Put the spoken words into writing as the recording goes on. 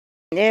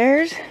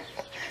There's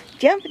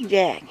Jumping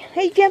Jack.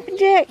 Hey, Jumping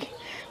Jack.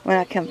 When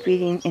I come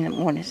feeding in the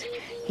mornings,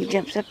 he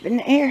jumps up in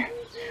the air.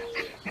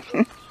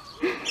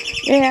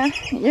 Yeah,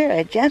 you're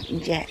a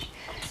Jumping Jack.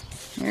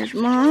 There's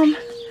Mom,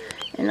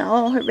 and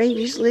all her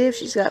babies live.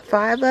 She's got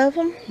 5 of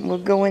them. We'll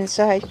go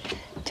inside,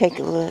 take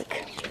a look.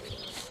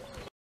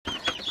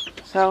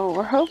 So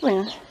we're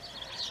hoping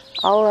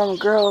all of them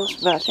girls,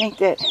 but I think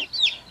that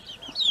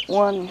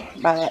one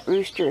by that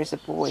rooster is a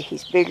boy.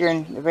 He's bigger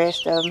than the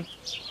rest of them.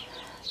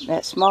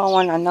 That small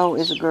one I know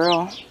is a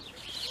girl,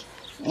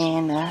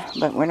 and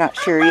but we're not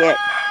sure yet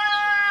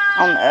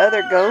on the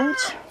other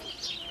goats,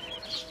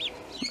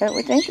 but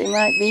we think they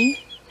might be.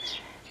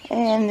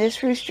 And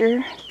this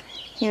rooster,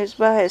 he was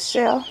by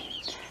himself,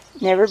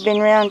 never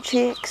been around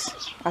chicks.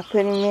 I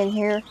put him in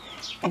here,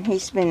 and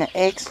he's been an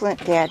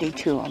excellent daddy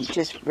to them,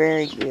 just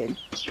very good.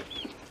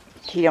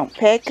 He don't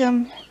peck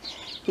them.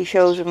 He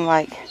shows them,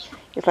 like,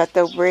 if I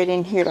throw bread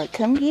in here, like,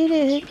 come get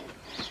it.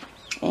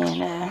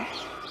 And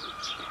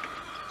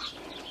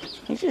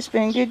he's just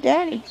been a good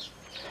daddy.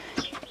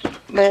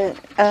 But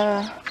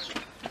the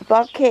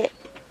bobcat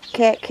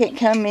can't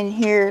come in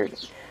here.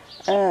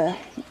 The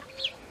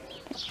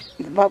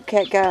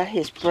bobcat guy,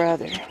 his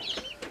brother,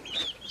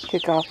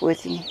 took off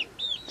with him.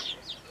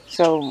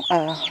 So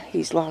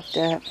he's locked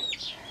up.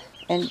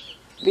 And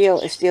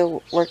Bill is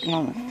still working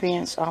on the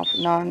fence off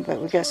and on,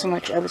 but we got so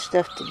much other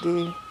stuff to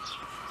do.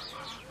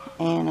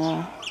 And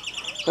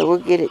but we'll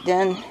get it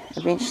done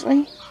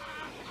eventually.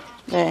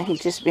 But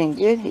he's just been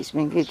good. He's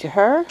been good to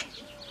her.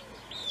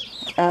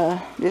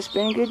 Just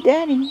been a good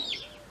daddy.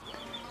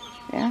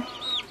 Yeah.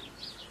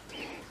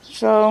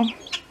 So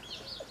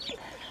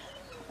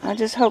I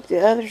just hope the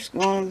others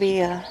going to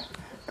be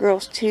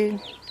girls too.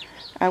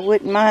 I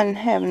wouldn't mind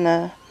having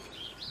a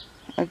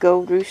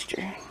gold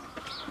rooster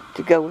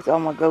to go with all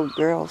my gold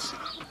girls.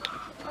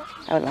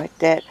 I would like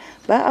that.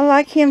 But I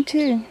like him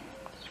too.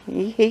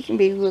 He can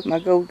be with my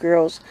gold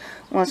girls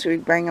once we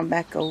bring them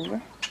back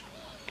over.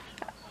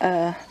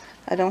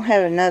 I don't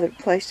have another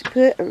place to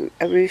put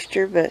a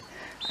rooster, but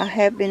I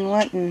have been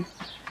wanting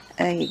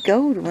a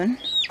gold one.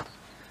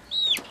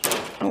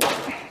 Oh,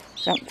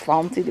 something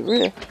falling through the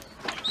roof.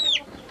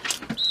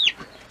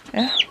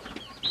 Yeah.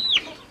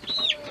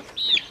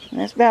 And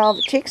that's about all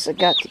the chicks I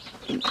got.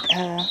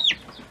 The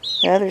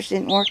others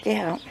didn't work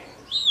out.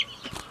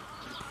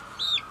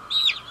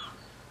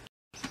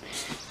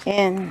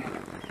 And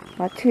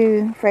my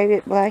 2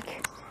 favorite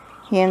black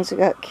hens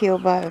got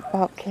killed by a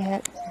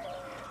bobcat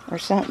or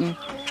something.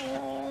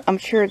 I'm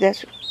sure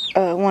that's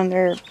one of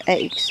their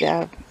eggs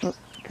that I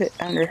put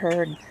under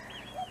her.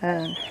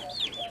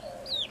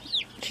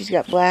 She's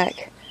got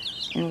black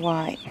and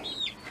white.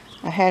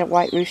 I had a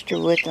white rooster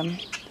with them,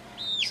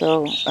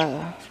 so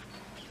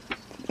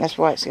that's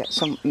why it's got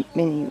so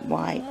many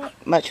white,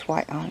 much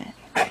white on it.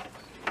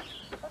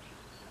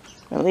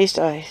 But at least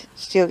I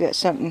still got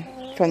something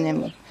from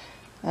them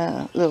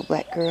little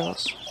black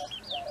girls.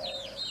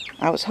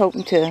 I was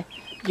hoping to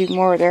do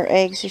more of their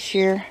eggs this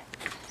year,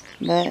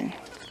 but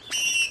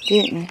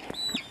didn't.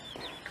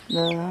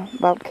 The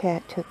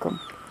bobcat took them.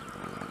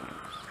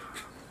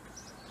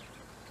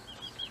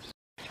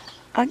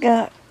 I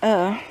got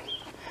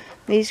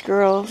these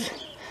girls.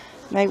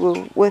 They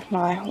were with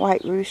my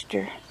white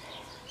rooster,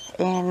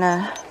 and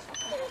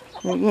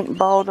they're getting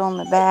bald on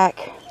the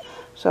back,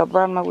 so I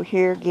brought them over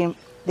here, get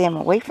them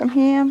away from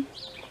him.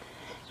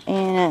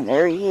 And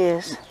there he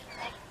is.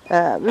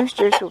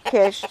 Roosters will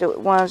catch the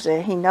ones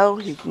that he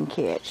knows he can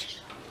catch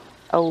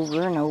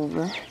over and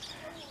over.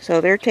 So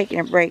they're taking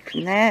a break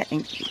from that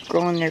and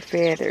growing their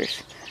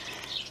feathers.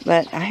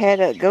 But I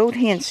had a gold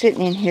hen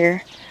sitting in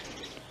here,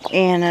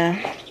 and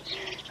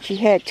she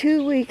had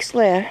 2 weeks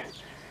left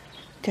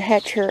to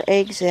hatch her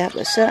eggs out.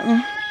 But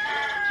something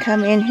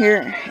come in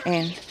here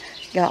and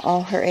got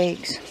all her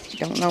eggs.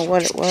 Don't know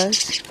what it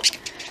was.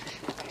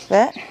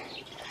 But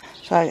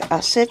so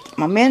I set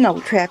my minnow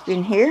trap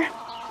in here,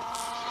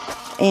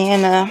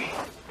 and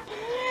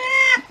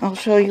I'll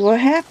show you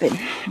what happened.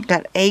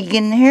 Got an egg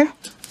in there.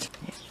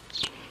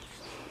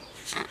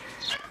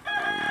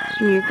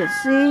 You can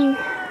see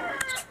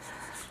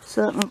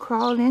something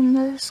crawled in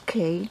this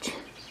cage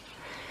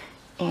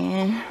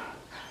and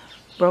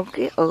broke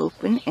it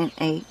open and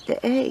ate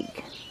the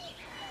egg.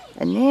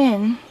 And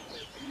then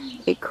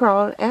it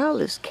crawled out of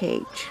this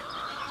cage.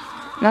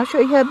 And I'll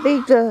show you how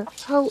big the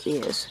hole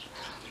is.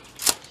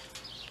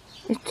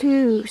 It's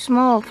too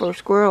small for a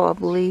squirrel, I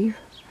believe.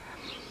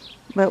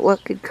 But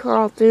what could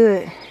crawl through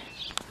it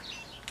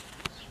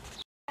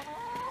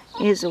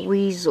is a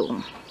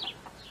weasel.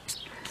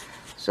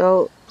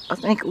 So I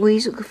think a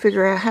weasel could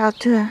figure out how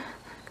to,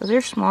 because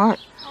they're smart.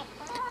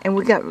 And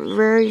we got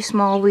very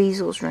small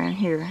weasels around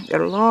here.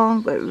 They're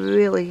long, but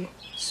really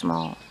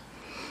small.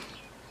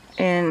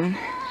 And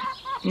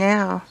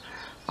now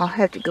I'll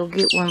have to go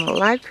get one of the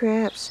live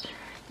traps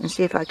and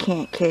see if I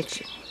can't catch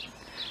it.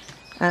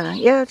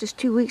 Yeah, just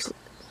 2 weeks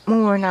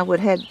more and I would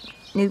have had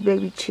new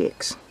baby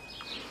chicks.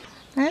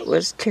 That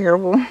was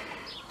terrible.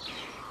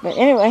 But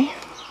anyway,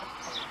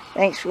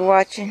 thanks for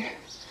watching.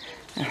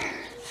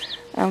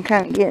 I'm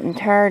kind of getting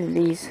tired of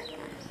these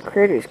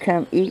critters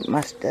come eat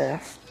my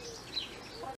stuff.